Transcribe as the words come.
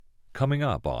coming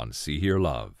up on See Hear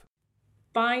Love.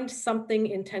 Find something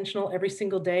intentional every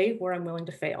single day where I'm willing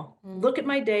to fail. Look at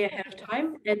my day ahead of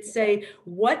time and say,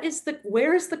 where is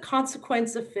the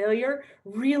consequence of failure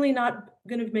really not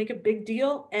going to make a big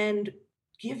deal? And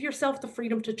give yourself the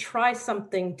freedom to try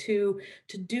something, to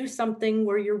do something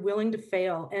where you're willing to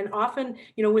fail. And often,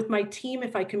 with my team,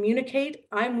 if I communicate,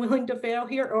 I'm willing to fail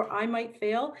here, or I might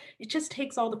fail, it just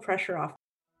takes all the pressure off.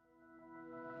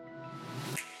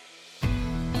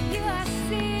 You are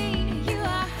seen, you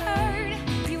are heard,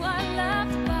 you are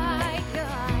loved by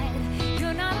God.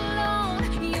 You're not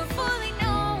alone, you're fully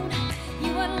known,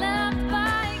 you are loved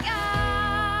by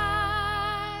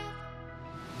God.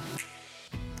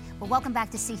 Well, welcome back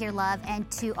to See Hear Love and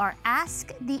to our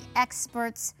Ask the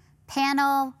Experts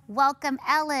panel. Welcome,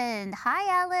 Ellen.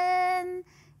 Hi, Ellen.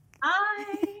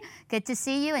 Hi. Good to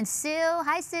see you. And Sue.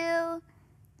 Hi, Sue.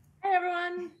 Hey,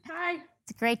 everyone. Hi.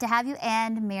 It's great to have you.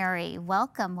 And Mary,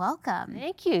 welcome, welcome.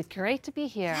 Thank you. Great to be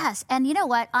here. Yes, and you know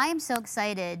what? I am so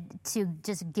excited to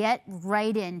just get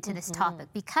right into this topic,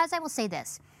 because I will say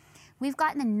this. We've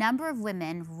gotten a number of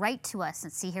women write to us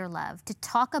at See Hear Love to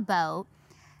talk about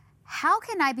how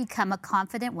can I become a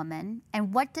confident woman,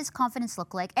 and what does confidence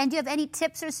look like? And do you have any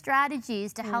tips or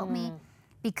strategies to help me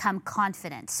become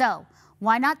confident? So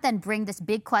why not then bring this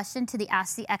big question to the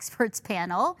Ask the Experts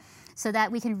panel so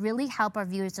that we can really help our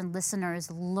viewers and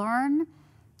listeners learn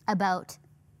about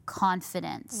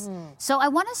confidence. So I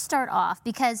want to start off,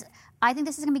 because I think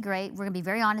this is going to be great. We're going to be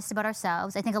very honest about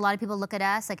ourselves. I think a lot of people look at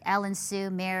us, like Ellen, Sue,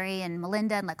 Mary, and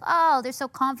Melinda, and like, oh, they're so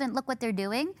confident. Look what they're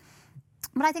doing.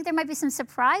 But I think there might be some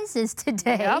surprises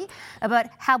today about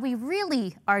how we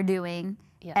really are doing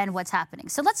and what's happening.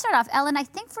 So let's start off. Ellen, I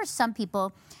think for some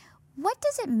people, what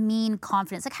does it mean,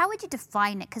 confidence? Like, how would you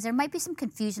define it? Because there might be some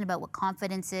confusion about what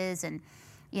confidence is and,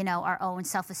 our own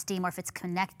self-esteem, or if it's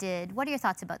connected. What are your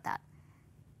thoughts about that?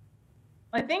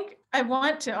 I think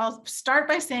I'll start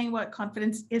by saying what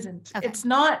confidence isn't. Okay. It's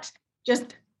not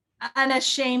just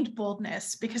unashamed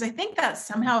boldness, because I think that's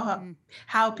somehow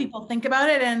how people think about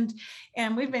it.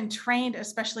 And we've been trained,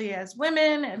 especially as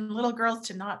women and little girls,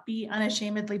 to not be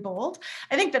unashamedly bold.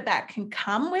 I think that can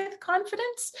come with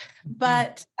confidence,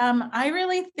 but I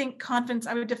really think confidence,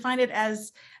 I would define it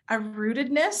as a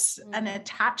rootedness, an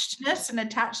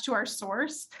attached to our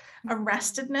source, a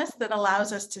restedness that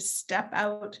allows us to step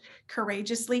out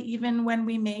courageously, even when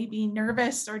we may be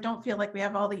nervous or don't feel like we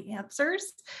have all the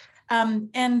answers.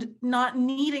 And not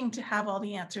needing to have all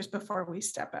the answers before we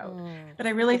step out. But I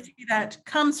really think that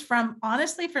comes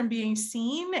honestly from being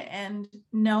seen and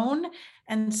known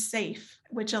and safe,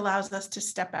 which allows us to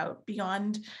step out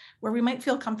beyond where we might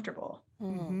feel comfortable.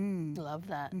 Love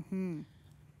that.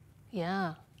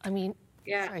 Yeah. I mean,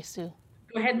 sorry, Sue.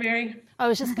 Go ahead, Mary. I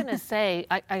was just going to say,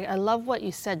 I love what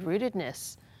you said,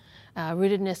 rootedness.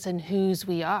 Rootedness in whose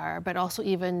we are, but also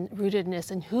even rootedness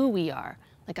in who we are.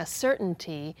 Like a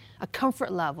certainty, a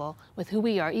comfort level with who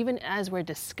we are, even as we're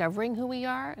discovering who we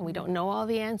are and we don't know all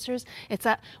the answers. It's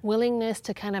that willingness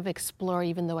to kind of explore,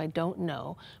 even though I don't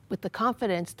know, with the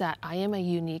confidence that I am a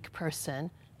unique person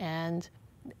and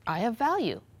I have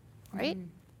value, right?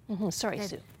 Sorry,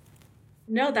 Sue.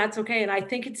 No, that's okay. And I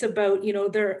think it's about,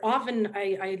 they're often,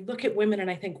 I look at women and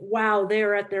I think, wow,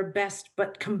 they're at their best,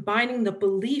 but combining the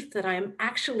belief that I am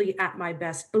actually at my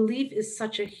best. Belief is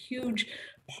such a huge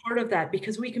part of that,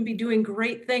 because we can be doing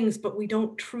great things, but we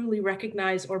don't truly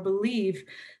recognize or believe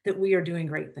that we are doing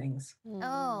great things.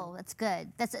 Oh, that's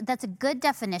good. That's a good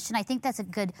definition. I think that's a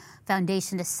good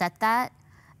foundation to set that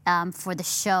for the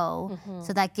show.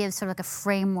 So that gives sort of like a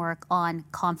framework on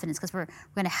confidence, because we're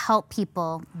going to help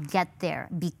people get there,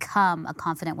 become a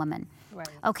confident woman. Right.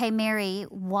 Okay, Mary,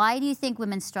 why do you think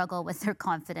women struggle with their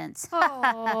confidence?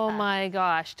 Oh my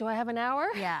gosh. Do I have an hour?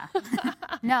 Yeah.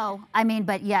 No, I mean,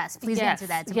 but yes, please answer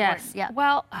that. It's important. Yeah.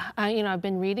 Well, I've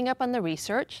been reading up on the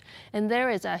research, and there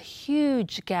is a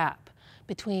huge gap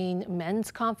between men's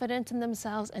confidence in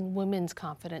themselves and women's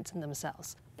confidence in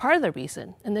themselves. Part of the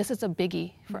reason, and this is a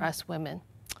biggie for us women,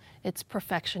 it's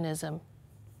perfectionism.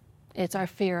 It's our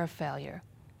fear of failure.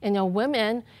 And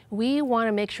women, we want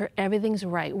to make sure everything's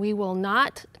right. We will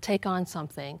not take on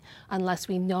something unless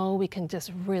we know we can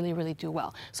just really, really do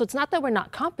well. So it's not that we're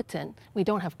not competent. We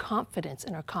don't have confidence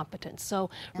in our competence. So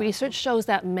research shows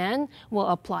that men will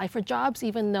apply for jobs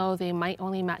even though they might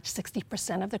only match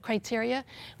 60% of the criteria.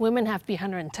 Women have to be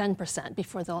 110%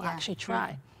 before they'll actually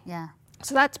try. Yeah.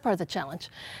 So that's part of the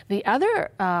challenge. The other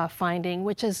finding,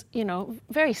 which is,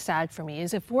 very sad for me,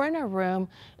 is if we're in a room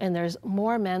and there's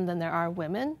more men than there are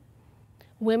women,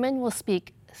 women will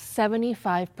speak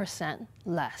 75%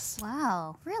 less.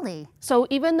 Wow, really? So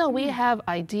even though we have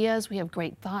ideas, we have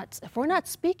great thoughts, if we're not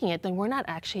speaking it, then we're not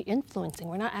actually influencing,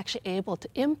 we're not actually able to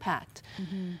impact.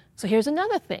 So here's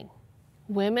another thing.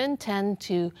 Women tend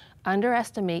to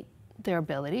underestimate their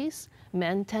abilities,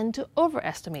 men tend to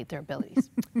overestimate their abilities.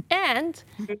 And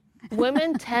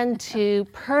women tend to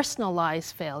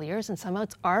personalize failures, and somehow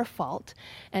it's our fault,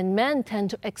 and men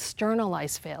tend to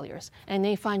externalize failures, and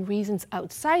they find reasons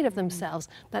outside of themselves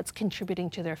that's contributing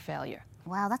to their failure.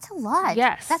 Wow, that's a lot.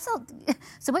 Yes.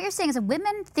 So what you're saying is that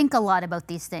women think a lot about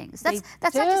these things. That's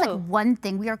not just like one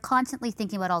thing. We are constantly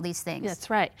thinking about all these things.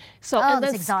 That's right. So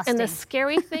that's exhausting. And the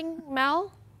scary thing,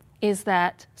 Mel, is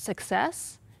that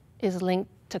success is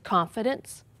linked to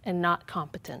confidence and not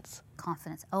competence.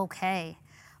 Confidence. Okay.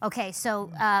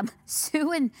 So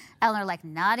Sue and Ellen are like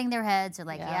nodding their heads. They're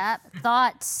like, yep.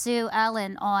 Thoughts, Sue,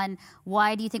 Ellen, on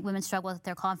why do you think women struggle with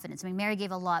their confidence? I mean, Mary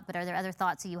gave a lot, but are there other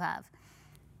thoughts that you have?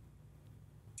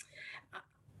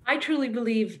 I truly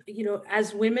believe,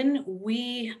 as women,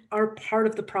 we are part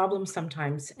of the problem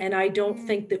sometimes. And I don't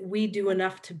think that we do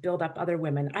enough to build up other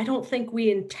women. I don't think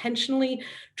we intentionally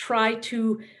try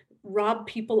to rob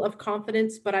people of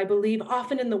confidence, but I believe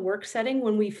often in the work setting,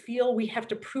 when we feel we have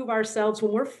to prove ourselves,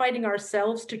 when we're fighting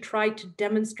ourselves to try to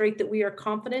demonstrate that we are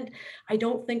confident, I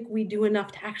don't think we do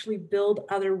enough to actually build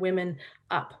other women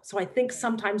up. So I think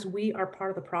sometimes we are part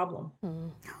of the problem.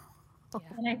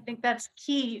 And I think that's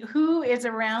key. Who is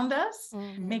around us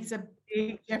makes a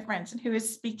big difference, and who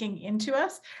is speaking into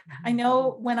us. I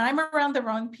know when I'm around the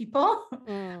wrong people,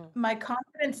 my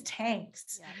confidence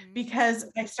tanks because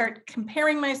I start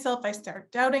comparing myself, I start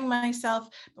doubting myself.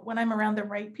 But when I'm around the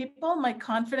right people, my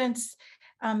confidence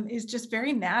is just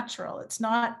very natural. It's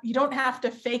not, you don't have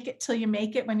to fake it till you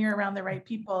make it when you're around the right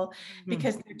people,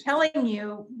 because they're telling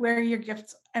you where your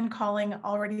gifts and calling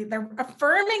already, they're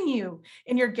affirming you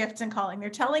in your gifts and calling. They're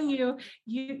telling you,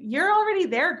 you're already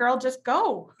there, girl, just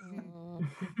go.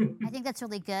 I think that's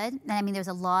really good. And I mean, there's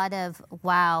a lot of,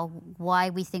 why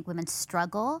we think women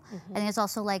struggle. I think it's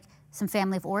also like some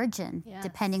family of origin,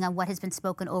 depending on what has been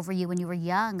spoken over you when you were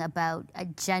young about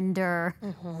gender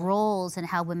roles and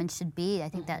how women should be. I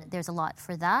think that there's a lot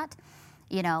for that,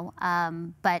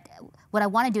 but what I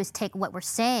want to do is take what we're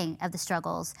saying of the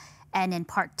struggles and in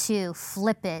part two,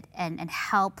 flip it and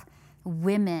help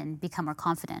women become more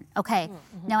confident. Okay,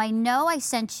 now I know I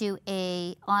sent you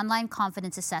a online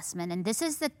confidence assessment, and this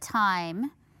is the time,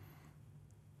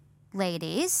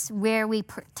 ladies, where we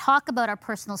talk about our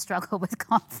personal struggle with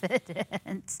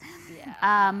confidence.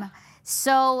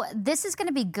 So this is going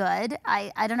to be good.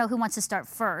 I don't know who wants to start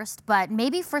first, but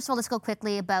maybe first of all, let's go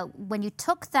quickly about when you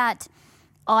took that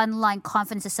online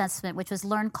confidence assessment, which was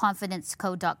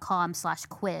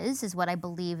learnconfidencecode.com/quiz is what I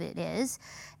believe it is.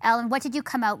 Ellen, what did you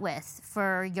come out with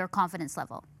for your confidence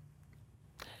level?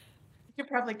 You could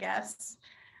probably guess.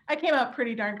 I came out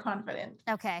pretty darn confident.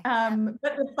 Okay. But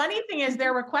the funny thing is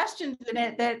there were questions in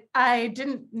it that I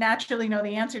didn't naturally know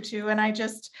the answer to. And I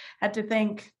just had to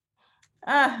think,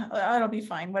 it'll be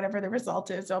fine. Whatever the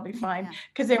result is, I'll be fine.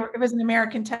 Because it was an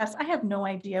American test. I have no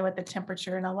idea what the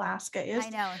temperature in Alaska is. I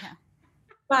know.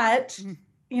 But,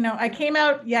 I came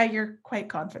out, you're quite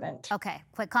confident. Okay,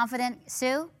 quite confident.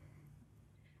 Sue?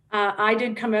 I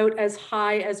did come out as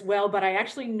high as well, but I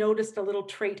actually noticed a little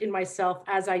trait in myself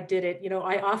as I did it.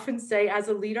 I often say as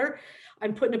a leader,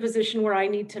 I'm put in a position where I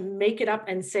need to make it up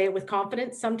and say it with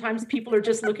confidence. Sometimes people are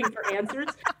just looking for answers.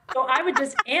 So I would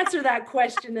just answer that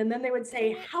question and then they would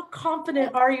say, how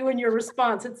confident are you in your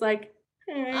response? It's like,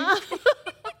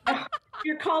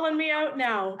 you're calling me out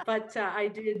now, but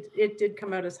it did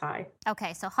come out as high.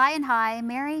 Okay, so high and high.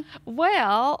 Mary?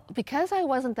 Well, because I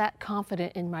wasn't that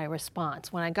confident in my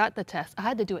response, when I got the test, I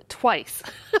had to do it twice.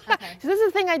 Okay. So this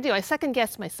is the thing I do. I second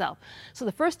guess myself. So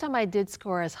the first time I did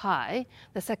score as high,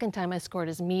 the second time I scored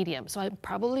as medium. So I'm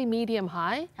probably medium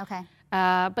high. Okay.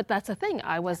 But that's the thing.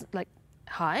 I was like,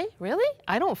 high? Really?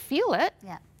 I don't feel it.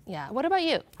 Yeah. What about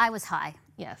you? I was high.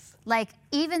 Yes. Like,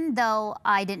 even though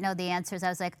I didn't know the answers, I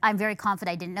was like, I'm very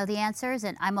confident I didn't know the answers,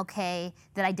 and I'm okay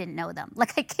that I didn't know them.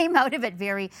 Like, I came out of it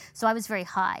so I was very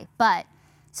high. But,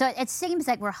 so it seems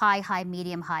like we're high,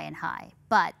 medium, high, and high.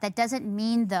 But that doesn't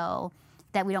mean, though,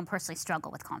 that we don't personally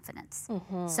struggle with confidence.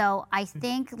 So I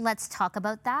think let's talk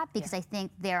about that, because I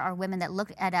think there are women that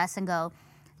look at us and go,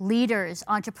 leaders,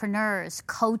 entrepreneurs,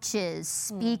 coaches,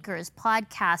 speakers,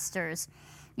 podcasters,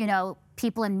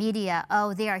 people in media,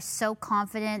 they are so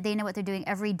confident. They know what they're doing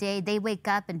every day. They wake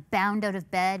up and bound out of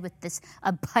bed with this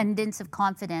abundance of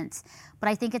confidence. But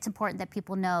I think it's important that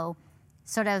people know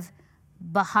sort of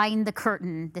behind the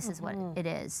curtain, this is what it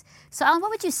is. So Ellen,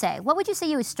 what would you say? What would you say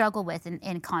you would struggle with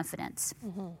in confidence?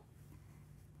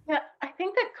 Yeah, I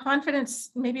think that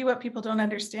confidence, maybe what people don't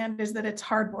understand is that it's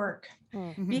hard work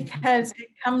Mhm. because it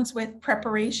comes with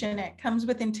preparation, it comes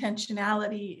with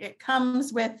intentionality, it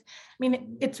comes with, I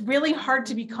mean, it's really hard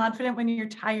to be confident when you're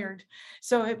tired.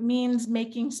 So it means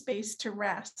making space to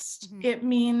rest. Mhm. It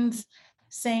means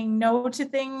saying no to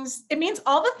things. It means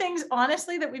all the things,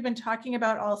 honestly, that we've been talking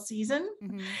about all season.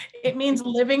 Mhm. It means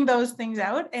living those things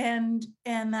out, and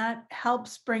that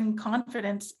helps bring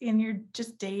confidence in your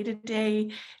just day to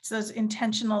day. It's those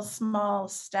intentional small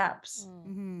steps.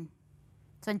 Mhm.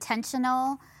 So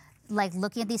intentional, like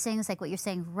looking at these things, like what you're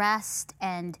saying, rest,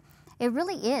 and it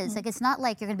really is like it's not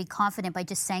like you're going to be confident by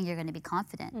just saying you're going to be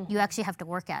confident. You actually have to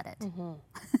work at it.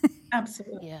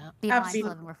 Absolutely. Yeah. Be mindful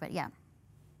Absolutely. of and work for it. Yeah.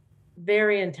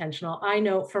 Very intentional. I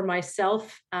know for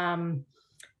myself,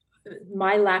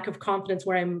 my lack of confidence,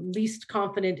 where I'm least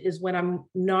confident, is when I'm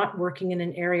not working in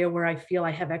an area where I feel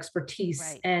I have expertise.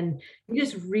 Right. And it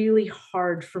is really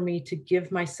hard for me to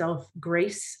give myself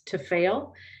grace to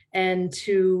fail and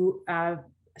to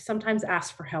sometimes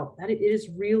ask for help. That it is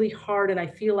really hard. And I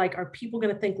feel like, are people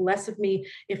going to think less of me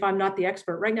if I'm not the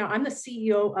expert? Right now, I'm the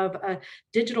CEO of a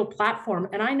digital platform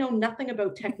and I know nothing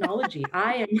about technology.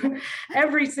 I am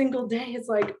every single day, it's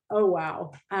like, oh,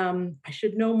 wow, I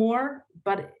should know more,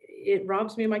 but it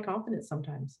robs me of my confidence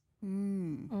sometimes.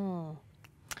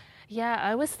 Yeah,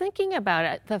 I was thinking about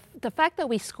it. The fact that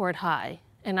we scored high,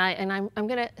 and I'm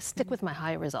going to stick with my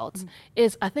high results,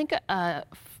 is I think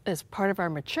as part of our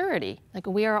maturity. Like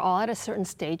we are all at a certain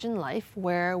stage in life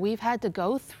where we've had to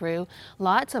go through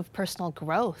lots of personal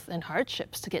growth and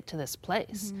hardships to get to this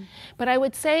place. But I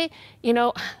would say, you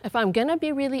know, if I'm going to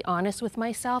be really honest with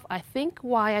myself, I think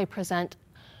why I present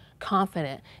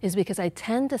confident is because I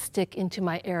tend to stick into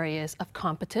my areas of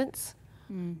competence.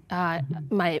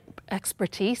 My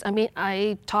expertise. I mean,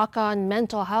 I talk on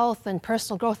mental health and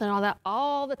personal growth and all that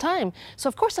all the time. So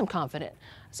of course I'm confident.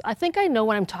 So I think I know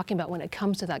what I'm talking about when it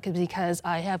comes to that because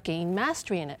I have gained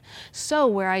mastery in it. So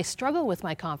where I struggle with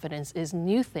my confidence is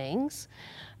new things.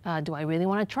 Do I really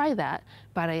want to try that?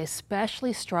 But I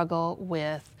especially struggle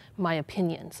with my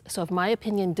opinions. So if my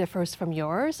opinion differs from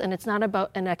yours, and it's not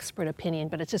about an expert opinion,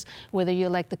 but it's just whether you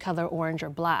like the color orange or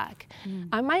black,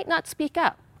 I might not speak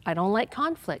up. I don't like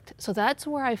conflict. So that's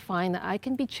where I find that I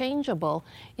can be changeable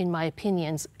in my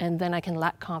opinions, and then I can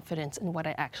lack confidence in what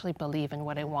I actually believe and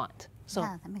what I want. So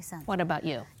Yeah, that makes sense. what about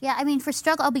you? Yeah, I mean, for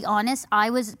struggle, I'll be honest, I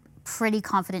was a pretty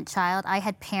confident child. I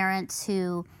had parents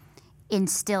who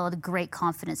instilled great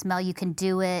confidence. Mel, you can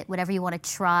do it. Whatever you want to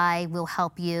try, we'll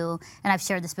help you. And I've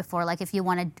shared this before. Like if you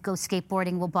want to go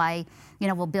skateboarding, we'll buy,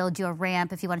 we'll build you a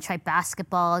ramp. If you want to try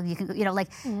basketball, you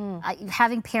can,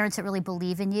 having parents that really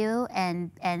believe in you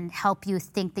and help you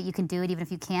think that you can do it even if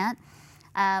you can't.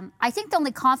 I think the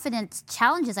only confidence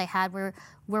challenges I had were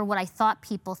what I thought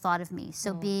people thought of me.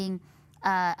 So being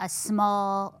a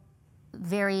small,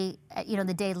 very,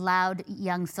 the day loud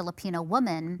young Filipino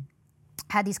woman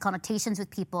had these connotations with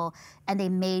people and they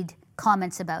made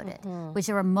comments about it, which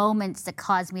there were moments that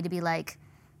caused me to be like,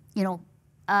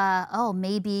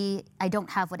 maybe I don't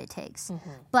have what it takes.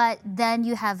 But then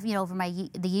you have, over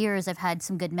the years, I've had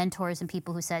some good mentors and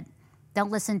people who said,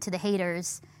 don't listen to the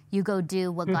haters. You go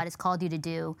do what God has called you to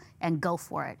do and go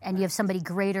for it. And you have somebody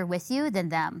greater with you than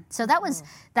them. So that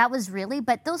was really,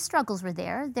 but those struggles were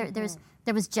there.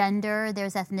 There was gender,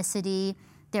 there's ethnicity,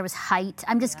 there was height.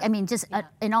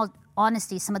 In all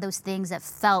honesty, some of those things that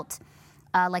felt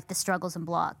like the struggles and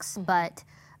blocks. But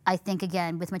I think,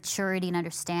 again, with maturity and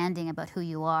understanding about who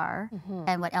you are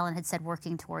and what Ellen had said,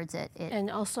 working towards it.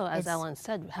 And also, as Ellen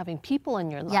said, having people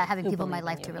in your life. Yeah, having who people in my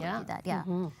believe life to you. really do that, yeah.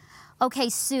 Okay,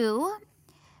 Sue,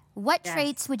 what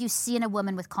traits would you see in a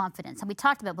woman with confidence? And we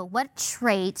talked about, but what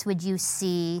traits would you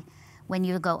see when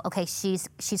you go, okay, she's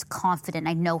confident,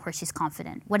 I know her, she's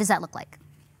confident. What does that look like?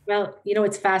 Well,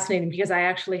 it's fascinating because I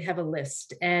actually have a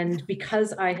list. And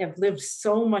because I have lived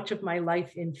so much of my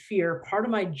life in fear, part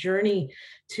of my journey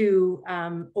to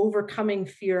overcoming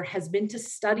fear has been to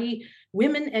study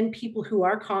women and people who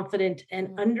are confident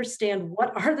and understand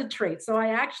what are the traits. So I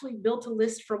actually built a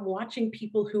list from watching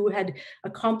people who had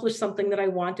accomplished something that I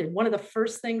wanted. One of the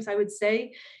first things I would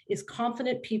say is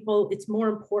confident people, it's more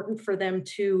important for them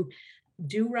to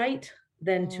do right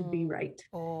than to be right.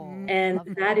 And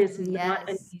that is not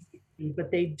an easy thing, but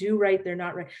they do right, they're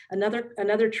not right.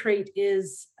 Another trait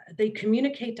is they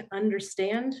communicate to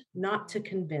understand, not to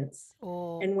convince.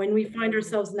 And when we find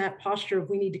ourselves in that posture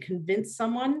of we need to convince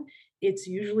someone, it's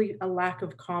usually a lack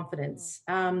of confidence.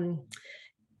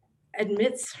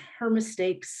 Admits her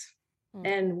mistakes.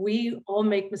 And we all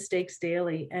make mistakes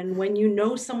daily. And when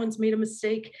someone's made a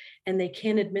mistake and they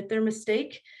can't admit their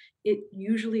mistake, it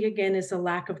usually, again, is a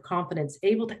lack of confidence,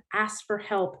 able to ask for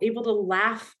help, able to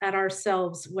laugh at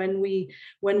ourselves when we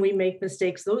make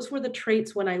mistakes. Those were the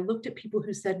traits when I looked at people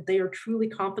who said they are truly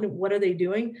confident. What are they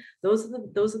doing? Those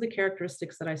are the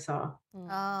characteristics that I saw.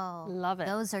 Oh, Love it.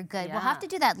 Those are good. We'll Yeah. have to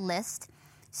do that list,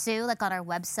 Sue, like on our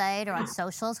website or on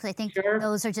socials, because I think Sure.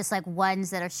 those are just like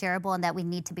ones that are shareable and that we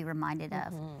need to be reminded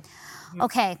of. Mm-hmm.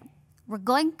 Okay,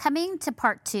 coming to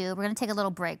part 2. We're going to take a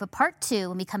little break, but part 2,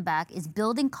 when we come back, is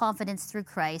building confidence through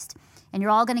Christ, and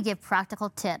you're all going to give practical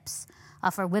tips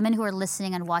for women who are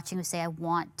listening and watching who say, I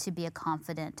want to be a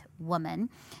confident woman.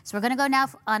 So we're going to go now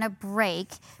on a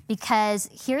break, because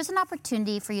here's an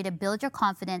opportunity for you to build your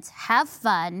confidence, have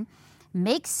fun,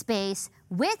 make space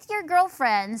with your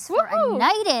girlfriends for a Woohoo!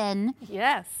 night in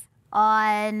Yes.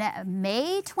 on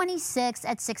May 26th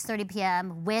at 6:30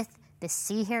 p.m. with the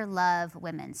See Hear Love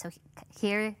women. So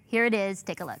here it is.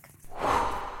 Take a look.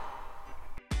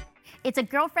 It's a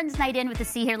girlfriend's night in with the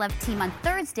See Hear Love team on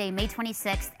Thursday, May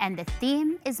 26th, and the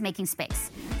theme is making space.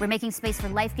 We're making space for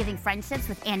life-giving friendships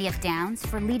with Andy F. Downs,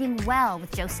 for leading well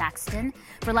with Joe Saxton,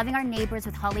 for loving our neighbors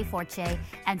with Holly Forche,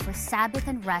 and for Sabbath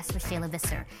and rest with Shayla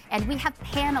Visser. And we have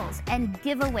panels and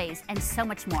giveaways and so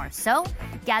much more. So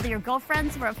gather your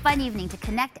girlfriends for a fun evening to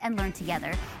connect and learn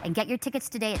together. And get your tickets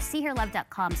today at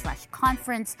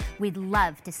seehearlove.com/conference. We'd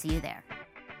love to see you there.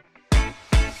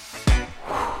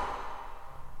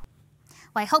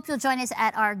 Well, I hope you'll join us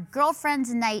at our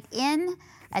Girlfriends Night In.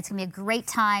 It's going to be a great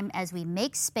time as we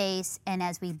make space and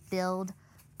as we build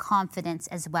confidence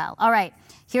as well. All right,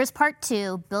 here's part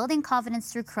 2, building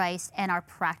confidence through Christ and our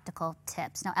practical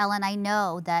tips. Now, Ellen, I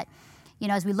know that,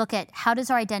 as we look at how does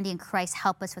our identity in Christ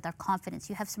help us with our confidence,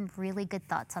 you have some really good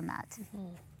thoughts on that.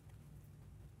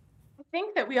 I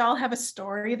think that we all have a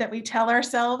story that we tell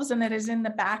ourselves and that is in the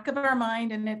back of our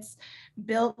mind, and it's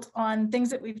built on things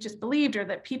that we've just believed or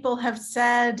that people have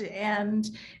said and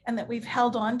that we've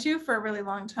held on to for a really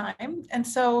long time. And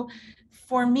so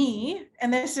for me,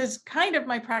 and this is kind of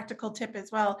my practical tip as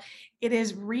well, it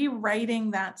is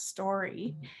rewriting that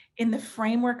story in the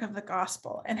framework of the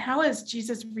gospel. And how has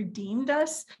Jesus redeemed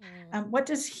us? What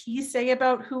does he say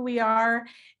about who we are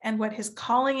and what his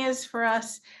calling is for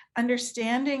us?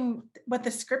 Understanding what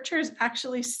the scriptures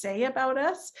actually say about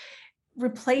us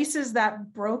replaces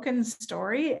that broken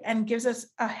story and gives us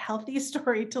a healthy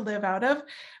story to live out of,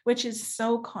 which is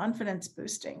so confidence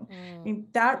boosting. I mean,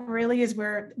 that really is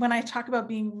where, when I talk about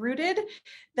being rooted,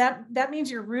 that means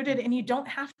you're rooted and you don't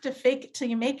have to fake it till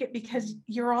you make it, because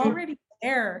you're already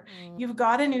there. You've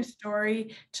got a new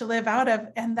story to live out of,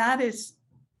 and that is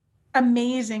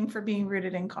amazing for being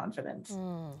rooted in confidence.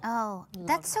 Oh,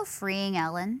 that's so freeing,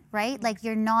 Ellen, right? Like,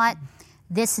 you're not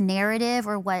this narrative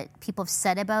or what people have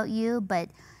said about you, but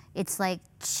it's like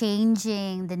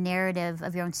changing the narrative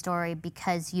of your own story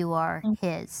because you are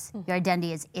his. Your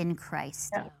identity is in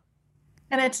Christ. Yeah.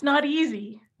 And it's not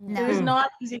easy. No. It is not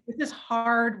easy. This is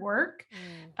hard work,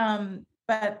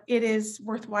 but it is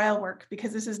worthwhile work,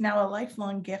 because this is now a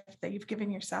lifelong gift that you've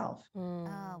given yourself.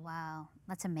 Oh, wow.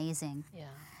 That's amazing. Yeah.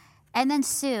 And then,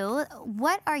 Sue,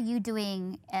 what are you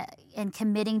doing and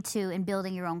committing to in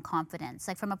building your own confidence?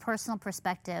 Like, from a personal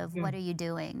perspective, what are you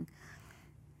doing?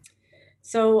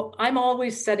 So I'm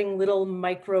always setting little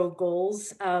micro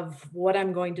goals of what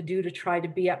I'm going to do to try to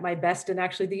be at my best. And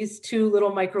actually, these 2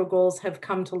 little micro goals have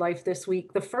come to life this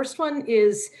week. The first one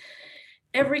is,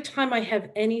 every time I have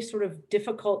any sort of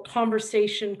difficult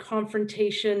conversation,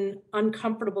 confrontation,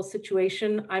 uncomfortable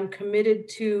situation, I'm committed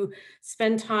to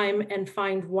spend time and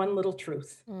find one little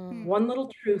truth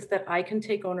that I can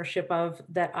take ownership of,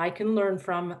 that I can learn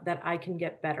from, that I can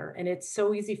get better. And it's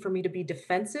so easy for me to be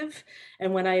defensive.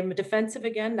 And when I'm defensive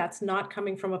again, that's not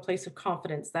coming from a place of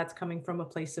confidence. That's coming from a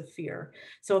place of fear.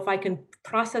 So if I can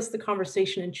process the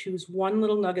conversation and choose one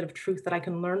little nugget of truth that I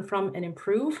can learn from and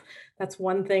improve, that's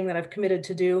one thing that I've committed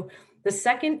to do. The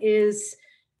second is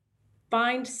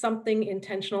find something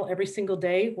intentional every single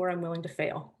day where I'm willing to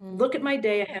fail. Look at my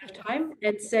day ahead of time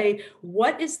and say,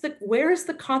 where is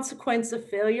the consequence of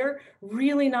failure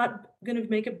really not going to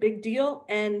make a big deal?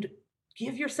 And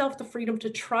give yourself the freedom to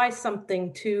try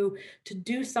something, to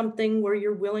do something where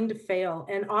you're willing to fail.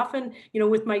 And often,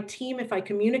 with my team, if I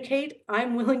communicate,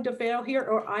 I'm willing to fail here,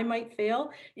 or I might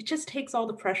fail, it just takes all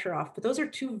the pressure off. But those are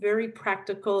 2 very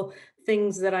practical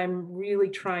things that I'm really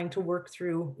trying to work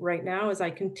through right now as I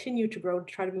continue to grow, to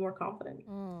try to be more confident.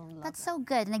 That's so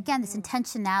good. And again, this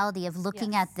intentionality of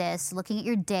looking at this, looking at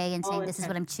your day and saying, this is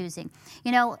what I'm choosing.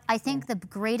 I think the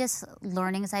greatest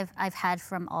learnings I've had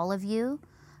from all of you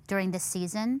during this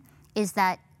season is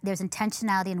that there's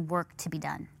intentionality and work to be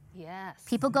done. Yes.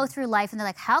 People go through life and they're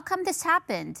like, how come this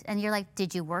happened? And you're like,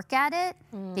 did you work at it?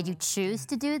 Did you choose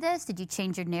to do this? Did you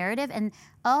change your narrative? And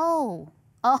oh,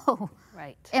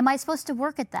 Right. am I supposed to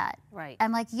work at that? Right.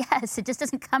 I'm like, yes, it just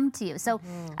doesn't come to you. So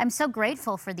I'm so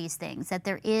grateful for these things, that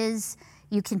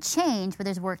you can change, but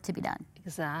there's work to be done.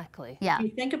 Exactly. Yeah. If you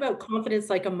think about confidence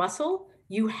like a muscle,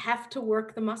 you have to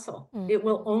work the muscle. It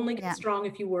will only get strong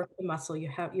if you work the muscle.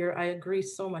 I agree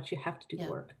so much. You have to do the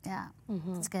work. Yeah,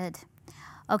 that's good.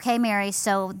 Okay, Mary,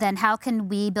 so then how can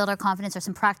we build our confidence, or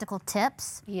some practical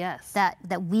tips Yes.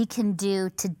 that we can do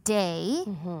today,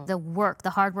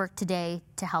 the hard work today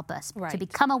to help us to Right.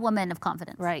 become a woman of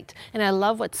confidence? Right. And I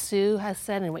love what Sue has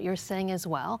said and what you're saying as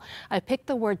well. I picked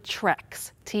the word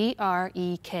TREKS,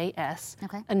 T-R-E-K-S,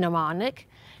 Okay. a mnemonic,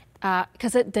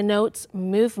 because it denotes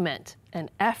movement and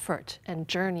effort and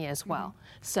journey as well.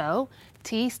 So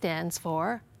T stands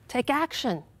for take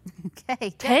action.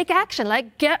 Okay. Take action,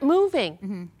 like get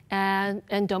moving,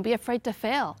 and don't be afraid to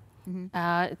fail.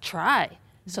 Try.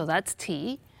 So that's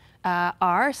T.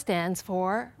 R stands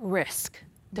for risk.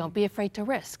 Don't be afraid to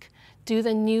risk. Do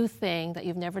the new thing that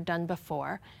you've never done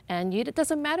before, and it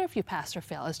doesn't matter if you pass or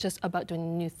fail. It's just about doing a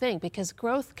new thing, because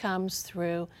growth comes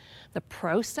through the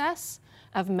process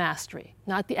of mastery,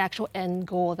 not the actual end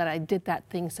goal that I did that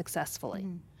thing successfully.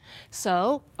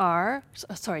 So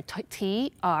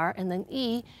T, R, and then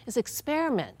E is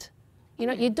experiment.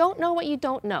 You don't know what you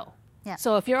don't know. Yeah.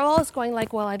 So if you're always going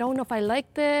like, well, I don't know if I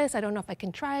like this, I don't know if I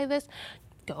can try this,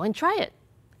 go and try it.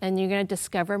 And you're going to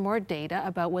discover more data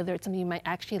about whether it's something you might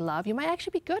actually love. You might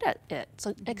actually be good at it.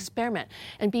 So experiment.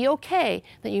 And be okay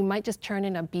that you might just turn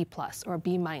in a B+ or a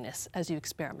B- as you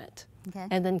experiment. Okay.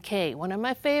 And then K, one of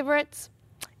my favorites,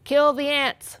 kill the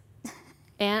ants.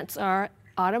 Ants are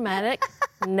automatic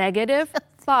negative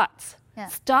thoughts. Yeah.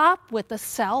 Stop with the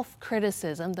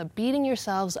self-criticism, the beating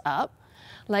yourselves up.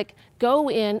 Like, go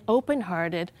in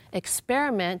open-hearted,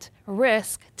 experiment,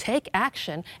 risk, take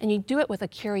action, and you do it with a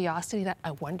curiosity that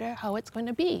I wonder how it's going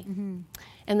to be.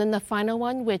 And then the final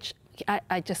one, which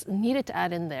I just needed to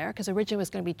add in there, because originally it was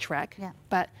going to be Trek,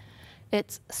 but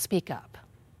it's speak up.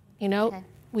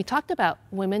 We talked about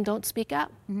women don't speak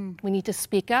up. We need to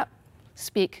speak up,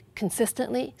 speak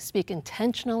consistently, speak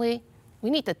intentionally. We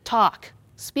need to talk,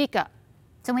 speak up.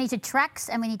 So we need to treks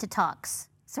and we need to talks.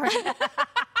 Sorry.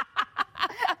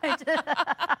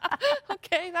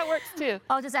 Okay, that works too.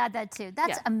 I'll just add that too. That's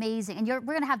Yeah. amazing. And we're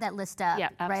going to have that list up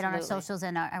right on our absolutely. socials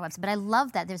and our website. But I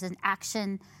love that there's an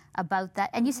action about that.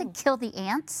 And you said kill the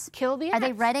ants. Kill the Are they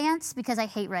ants. red ants? Because I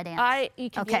hate red ants. You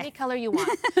can be Okay. any color you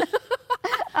want.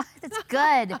 That's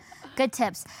good. Good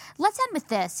tips. Let's end with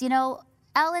this.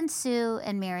 Ellen, Sue,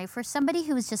 and Mary, for somebody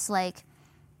who's just like,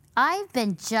 I've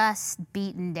been just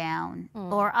beaten down,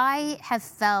 or I have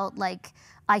felt like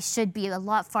I should be a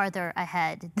lot farther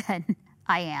ahead than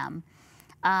I am.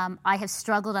 I have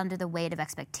struggled under the weight of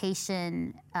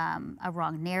expectation, a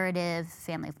wrong narrative,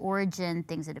 family of origin,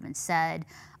 things that have been said.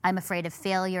 I'm afraid of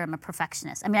failure. I'm a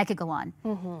perfectionist. I mean, I could go on.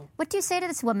 What do you say to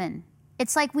this woman?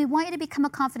 It's like, we want you to become a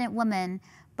confident woman,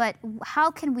 but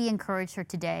how can we encourage her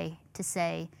today to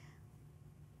say,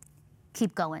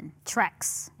 keep going,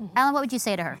 treks? Ellen, what would you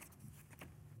say to her?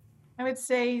 I would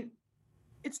say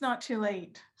it's not too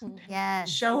late. Yes.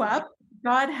 Show up.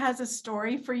 God has a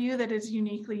story for you that is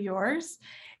uniquely yours.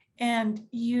 And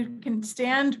you can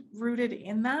stand rooted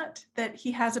in that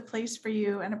he has a place for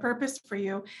you and a purpose for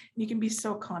you. And you can be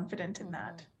so confident in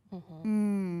that.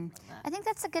 I think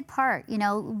that's a good part.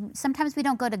 Sometimes we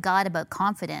don't go to God about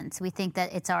confidence. We think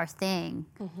that it's our thing.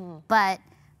 But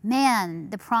man,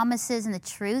 the promises and the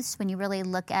truths, when you really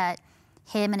look at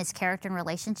him and his character and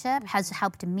relationship, has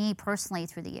helped me personally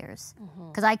through the years.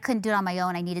 Because I couldn't do it on my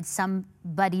own. I needed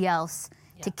somebody else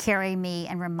to carry me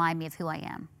and remind me of who I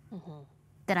am.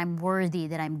 That I'm worthy,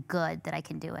 that I'm good, that I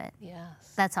can do it.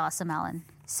 Yes. That's awesome, Ellen.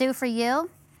 Sue, for you?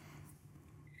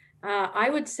 I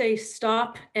would say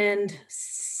stop and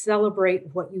celebrate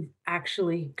what you've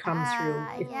actually come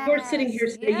through. If you're sitting here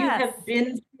saying you have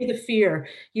been through the fear,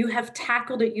 you have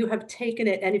tackled it, you have taken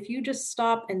it, and if you just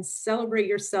stop and celebrate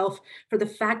yourself for the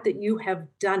fact that you have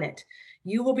done it,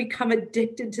 you will become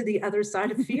addicted to the other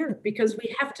side of fear because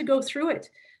we have to go through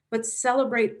it. But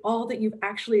celebrate all that you've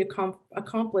actually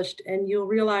accomplished, and you'll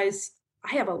realize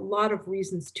I have a lot of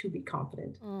reasons to be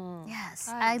confident. Yes,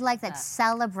 I like that.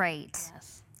 Celebrate.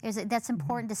 Yes. That's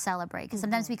important to celebrate, because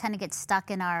sometimes we kind of get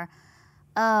stuck in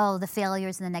the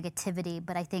failures and the negativity.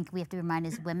 But I think we have to remind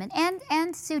as women,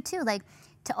 and Sue too, like,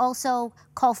 to also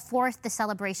call forth the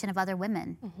celebration of other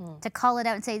women, to call it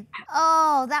out and say,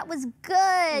 oh, that was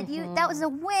good. That was a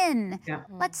win. Yeah.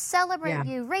 Let's celebrate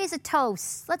you. Raise a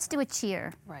toast. Let's do a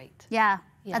cheer. Right. Yeah,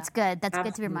 Yeah. That's good. That's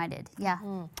good to be Absolutely. reminded. Yeah.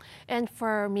 And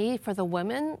for me, for the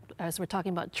women, as we're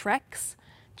talking about treks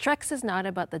is not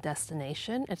about the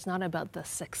destination. It's not about the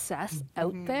success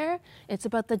out there. It's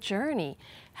about the journey.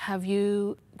 Have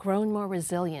you grown more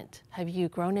resilient? Have you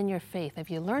grown in your faith? Have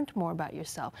you learned more about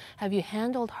yourself? Have you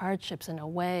handled hardships in a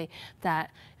way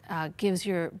that gives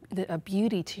a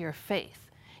beauty to your faith?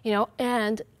 You know,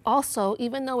 and also,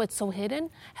 even though it's so hidden,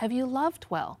 have you loved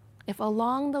well? If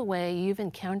along the way you've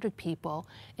encountered people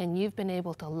and you've been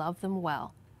able to love them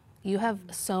well, you have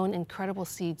sown incredible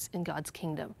seeds in God's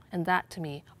kingdom. And that, to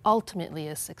me, ultimately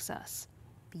is success.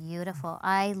 Beautiful.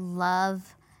 I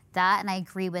love that, and I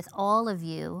agree with all of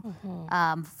you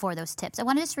for those tips. I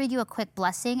want to just read you a quick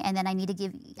blessing, and then I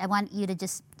want you to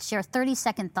just share a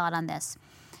 30-second thought on this.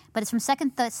 But it's from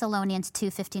 2 Thessalonians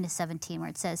 2:15-17, where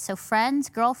it says, "So friends,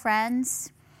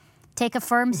 girlfriends, take a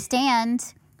firm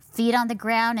stand, feet on the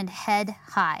ground and head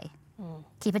high.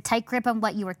 Keep a tight grip on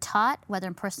what you were taught, whether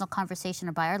in personal conversation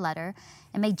or by our letter.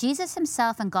 And may Jesus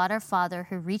himself and God our Father,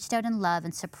 who reached out in love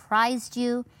and surprised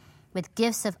you with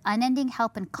gifts of unending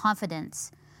help and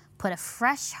confidence, put a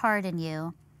fresh heart in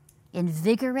you,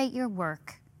 invigorate your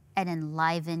work, and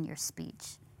enliven your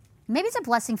speech." Maybe it's a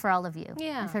blessing for all of you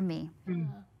and for me.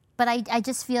 But I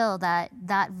just feel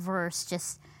that verse,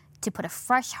 just to put a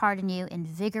fresh heart in you,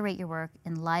 invigorate your work,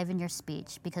 enliven your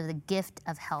speech, because of the gift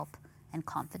of help and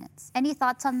confidence. Any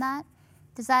thoughts on that?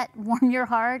 Does that warm your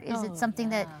heart? Is it something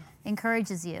that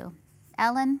encourages you?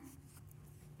 Ellen?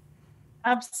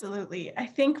 Absolutely. I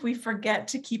think we forget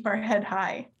to keep our head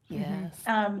high. Yes.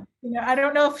 I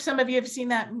don't know if some of you have seen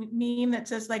that meme that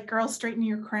says, like, "Girl, straighten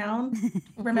your crown."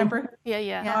 Remember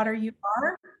Yeah. daughter you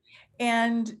are.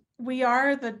 And we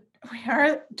are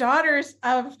daughters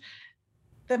of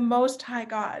the Most High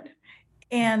God.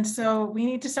 And so we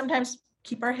need to sometimes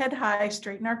keep our head high,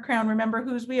 straighten our crown, remember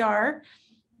whose we are,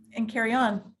 and carry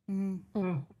on. And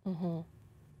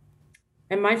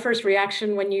my first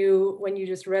reaction when you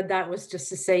just read that was just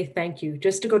to say thank you,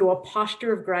 just to go to a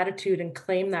posture of gratitude and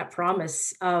claim that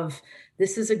promise of,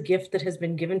 this is a gift that has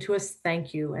been given to us.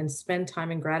 Thank you. And spend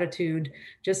time in gratitude,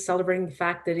 just celebrating the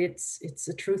fact that it's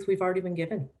a truth we've already been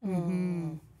given.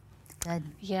 Good.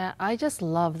 Yeah, I just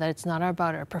love that it's not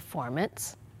about our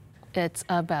performance. It's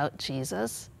about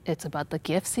Jesus. It's about the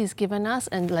gifts he's given us,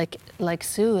 and like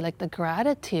Sue, like the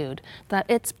gratitude that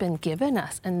it's been given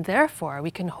us, and therefore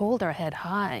we can hold our head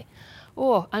high.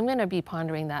 Oh, I'm going to be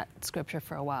pondering that scripture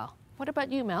for a while. What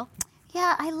about you, Mel?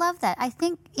 Yeah, I love that. I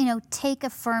think, take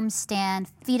a firm stand,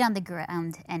 feet on the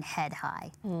ground, and head high.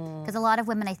 Because a lot of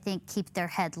women, I think, keep their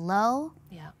head low,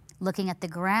 looking at the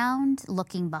ground,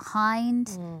 looking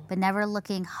behind, but never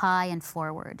looking high and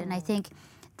forward. And I think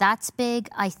that's big.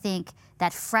 I think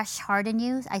that fresh heart in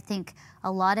you, I think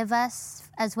a lot of us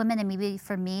as women, and maybe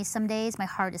for me some days, my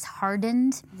heart is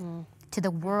hardened to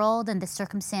the world and the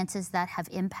circumstances that have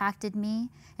impacted me.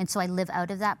 And so I live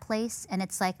out of that place. And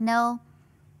it's like, no,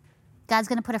 God's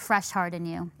going to put a fresh heart in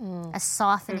you, a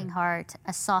softening heart,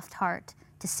 a soft heart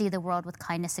to see the world with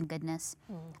kindness and goodness.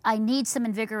 I need some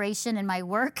invigoration in my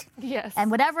work. Yes. And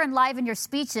whatever enliven your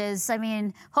speech is, I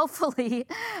mean, hopefully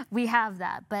we have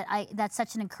that. But that's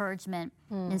such an encouragement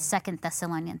in 2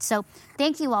 Thessalonians. So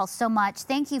thank you all so much.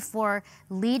 Thank you for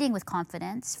leading with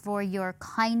confidence, for your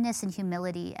kindness and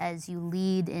humility as you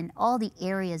lead in all the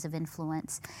areas of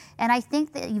influence. And I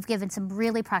think that you've given some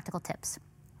really practical tips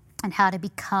on how to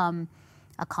become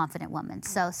a confident woman.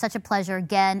 So such a pleasure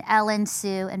again, Ellen,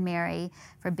 Sue, and Mary,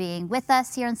 for being with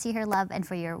us here on See Hear Love, and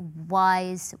for your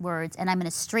wise words. And I'm going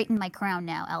to straighten my crown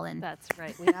now, Ellen. That's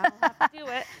right. We all have to do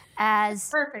it.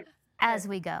 Perfect. As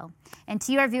we go. And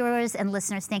to your viewers and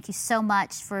listeners, thank you so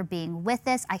much for being with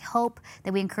us. I hope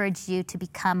that we encourage you to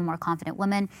become a more confident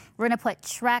woman. We're going to put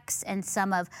Trex and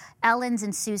some of Ellen's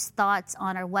and Sue's thoughts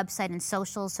on our website and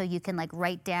socials, so you can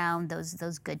write down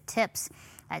those good tips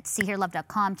at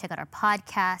seehearlove.com. Check out our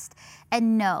podcast.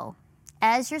 And know,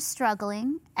 as you're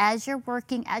struggling, as you're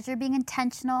working, as you're being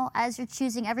intentional, as you're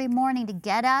choosing every morning to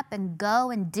get up and go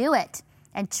and do it,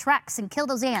 and Trex and kill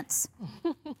those ants,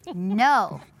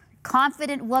 know,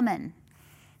 confident woman,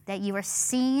 that you are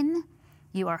seen,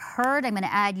 you are heard, I'm going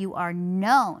to add, you are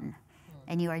known,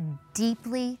 and you are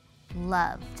deeply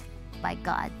loved by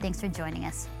God. Thanks for joining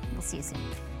us. We'll see you soon.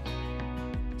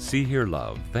 See Hear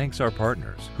Love thanks our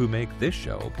partners who make this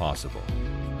show possible.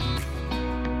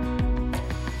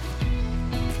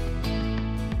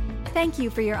 Thank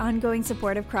you for your ongoing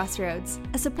support of Crossroads,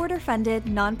 a supporter-funded,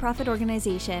 nonprofit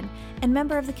organization and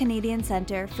member of the Canadian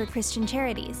Centre for Christian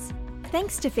Charities.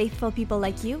 Thanks to faithful people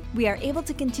like you, we are able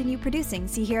to continue producing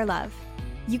See Hear Love.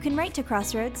 You can write to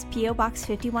Crossroads, P.O. Box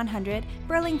 5100,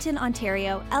 Burlington,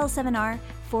 Ontario, L7R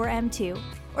 4M2,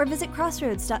 or visit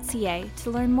crossroads.ca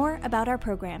to learn more about our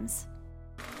programs.